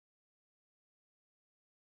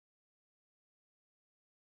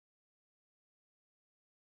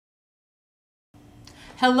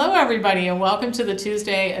Hello everybody and welcome to the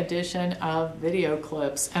Tuesday edition of Video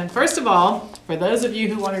Clips. And first of all, for those of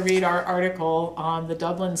you who want to read our article on the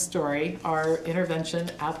Dublin story, our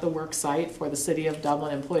intervention at the work site for the City of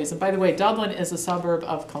Dublin employees. And by the way, Dublin is a suburb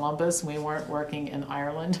of Columbus. We weren't working in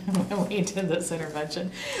Ireland when we did this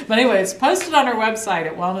intervention. But anyway, it's posted on our website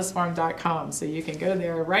at wellnessfarm.com, so you can go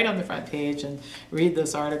there right on the front page and read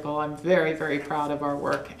this article. I'm very, very proud of our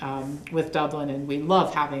work with Dublin, and we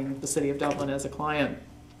love having the City of Dublin as a client.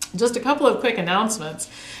 Just a couple of quick announcements.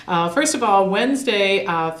 First of all, Wednesday,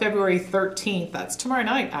 February 13th, that's tomorrow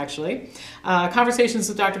night actually, Conversations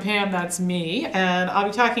with Dr. Pam, that's me, and I'll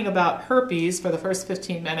be talking about herpes for the first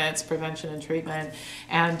 15 minutes, prevention and treatment,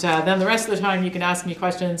 and then the rest of the time you can ask me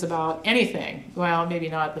questions about anything. Well, maybe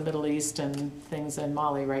not the Middle East and things in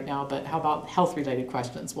Mali right now, but how about health-related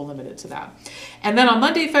questions? We'll limit it to that. And then on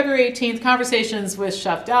Monday, February 18th, Conversations with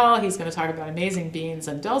Chef Del. He's going to talk about amazing beans,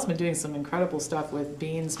 and Del's been doing some incredible stuff with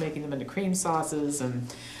beans, making them into cream sauces,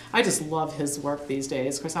 and I just love his work these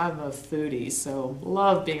days. Of course, I'm a foodie, so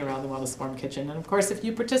love being around the Wellness Farm kitchen. And of course, if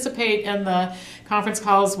you participate in the conference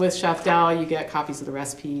calls with Chef Del, you get copies of the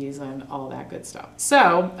recipes and all that good stuff.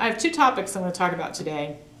 So I have two topics I'm going to talk about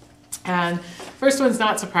today. And first one's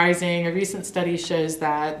not surprising. A recent study shows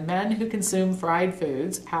that men who consume fried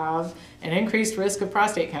foods have an increased risk of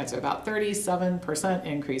prostate cancer, about 37%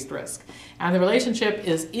 increased risk. And the relationship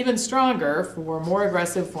is even stronger for more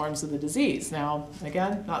aggressive forms of the disease. Now,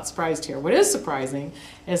 again, not surprised here. What is surprising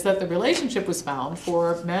is that the relationship was found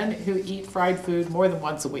for men who eat fried food more than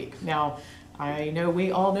once a week. Now, I know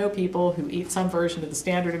we all know people who eat some version of the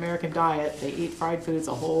standard American diet. They eat fried foods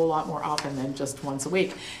a whole lot more often than just once a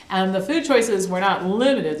week. And the food choices were not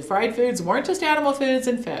limited. The fried foods weren't just animal foods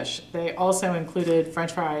and fish. They also included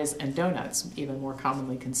French fries and donuts, even more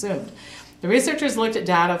commonly consumed. The researchers looked at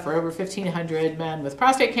data for over 1,500 men with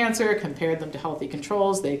prostate cancer, compared them to healthy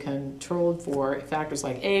controls. They controlled for factors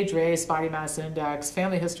like age, race, body mass index,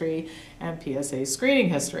 family history, and PSA screening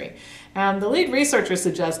history. And the lead researcher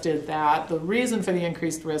suggested that the reason for the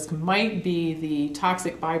increased risk might be the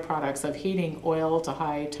toxic byproducts of heating oil to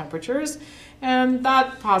high temperatures. And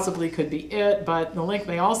that possibly could be it, but the link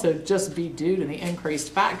may also just be due to the increased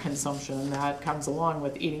fat consumption that comes along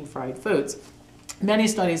with eating fried foods. Many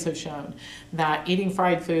studies have shown that eating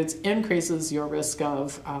fried foods increases your risk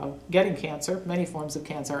of getting cancer, many forms of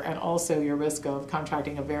cancer, and also your risk of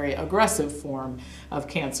contracting a very aggressive form of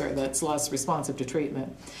cancer that's less responsive to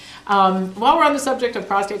treatment. While we're on the subject of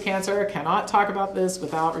prostate cancer, I cannot talk about this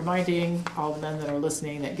without reminding all the men that are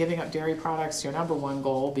listening that giving up dairy products is your #1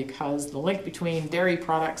 goal, because the link between dairy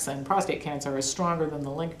products and prostate cancer is stronger than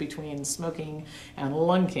the link between smoking and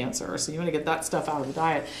lung cancer. So you want to get that stuff out of the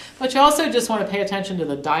diet. But you also just want to pay attention to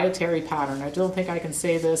the dietary pattern. I don't think I can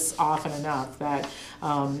say this often enough, that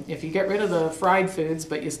if you get rid of the fried foods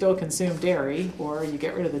but you still consume dairy, or you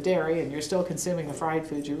get rid of the dairy and you're still consuming the fried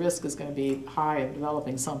foods, your risk is going to be high of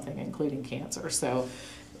developing something, including cancer. So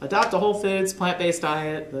adopt a whole foods, plant-based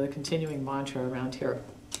diet, the continuing mantra around here.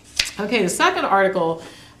 Okay, the second article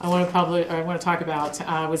I want to talk about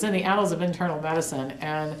was in the Annals of Internal Medicine,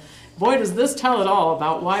 and boy, does this tell it all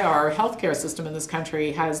about why our healthcare system in this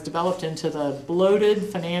country has developed into the bloated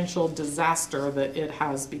financial disaster that it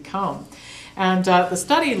has become. And the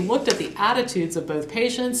study looked at the attitudes of both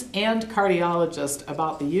patients and cardiologists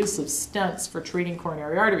about the use of stents for treating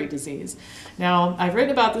coronary artery disease. Now, I've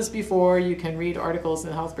written about this before. You can read articles in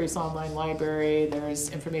the Health Briefs online library. There's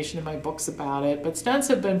information in my books about it. But stents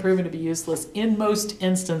have been proven to be useless in most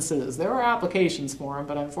instances. There are applications for them,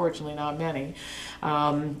 but unfortunately not many.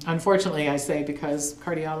 Unfortunately, I say, because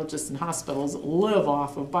cardiologists and hospitals live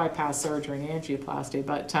off of bypass surgery and angioplasty.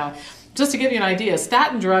 But just to give you an idea,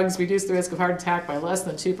 statin drugs reduce the risk of heart attack by less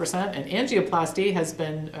than 2%, and angioplasty has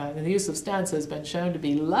been, the use of stents has been shown to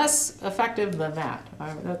be less effective than that.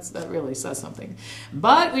 That really says something.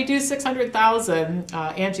 But we do 600,000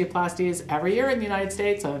 angioplasties every year in the United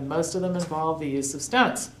States, and most of them involve the use of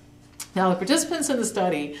stents. Now, the participants in the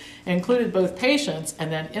study included both patients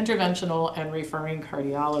and then interventional and referring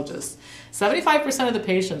cardiologists. 75% of the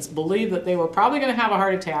patients believed that they were probably going to have a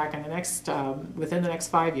heart attack in within the next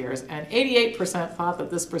 5 years, and 88% thought that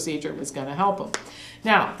this procedure was going to help them.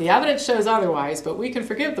 Now, the evidence shows otherwise, but we can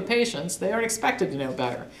forgive the patients. They aren't expected to know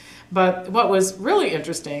better. But what was really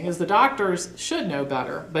interesting is the doctors should know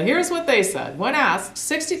better. But here's what they said. When asked,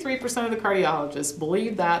 63% of the cardiologists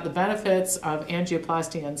believed that the benefits of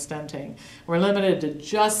angioplasty and stenting were limited to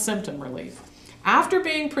just symptom relief. After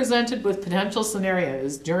being presented with potential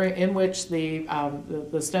scenarios in which the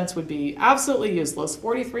stents would be absolutely useless,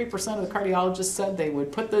 43% of the cardiologists said they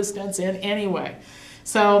would put those stents in anyway.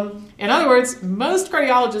 So, in other words, most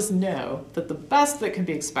cardiologists know that the best that can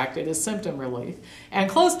be expected is symptom relief. And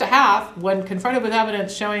close to half, when confronted with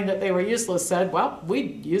evidence showing that they were useless, said, well,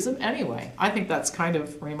 we'd use them anyway. I think that's kind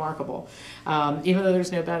of remarkable, even though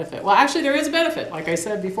there's no benefit. Well, actually, there is a benefit. Like I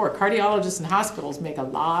said before, cardiologists and hospitals make a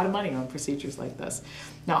lot of money on procedures like this.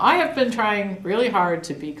 Now, I have been trying really hard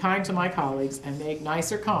to be kind to my colleagues and make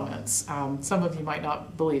nicer comments. Some of you might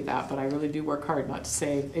not believe that, but I really do work hard not to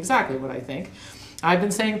say exactly what I think. I've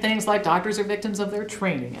been saying things like doctors are victims of their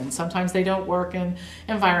training, and sometimes they don't work in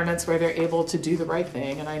environments where they're able to do the right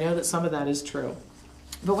thing, and I know that some of that is true.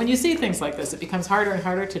 But when you see things like this, it becomes harder and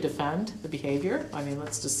harder to defend the behavior. I mean,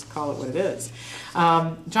 let's just call it what it is.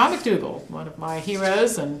 John McDougall, one of my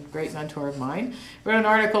heroes and great mentor of mine, wrote an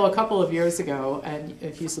article a couple of years ago, and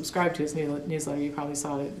if you subscribe to his newsletter, you probably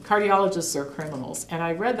saw it, Cardiologists Are Criminals. And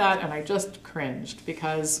I read that and I just cringed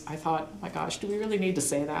because I thought, oh my gosh, do we really need to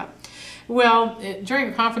say that? Well, during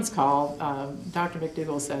a conference call, Dr.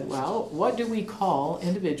 McDougall said, well, what do we call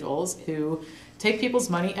individuals who take people's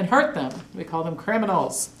money and hurt them? We call them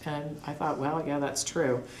criminals. And I thought, well, yeah, that's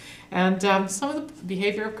true. And some of the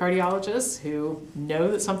behavior of cardiologists who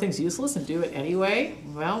know that something's useless and do it anyway,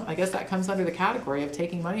 well, I guess that comes under the category of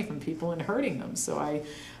taking money from people and hurting them. So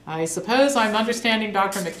I suppose I'm understanding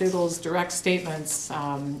Dr. McDougall's direct statements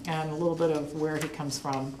and a little bit of where he comes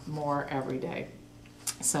from more every day.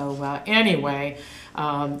 So anyway,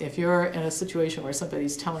 if you're in a situation where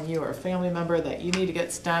somebody's telling you or a family member that you need to get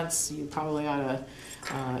stents, you probably ought to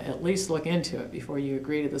at least look into it before you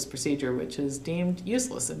agree to this procedure, which is deemed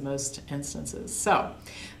useless in most instances. So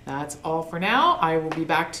that's all for now. I will be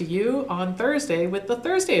back to you on Thursday with the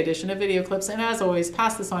Thursday edition of Video Clips, and as always,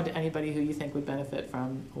 pass this on to anybody who you think would benefit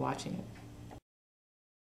from watching it.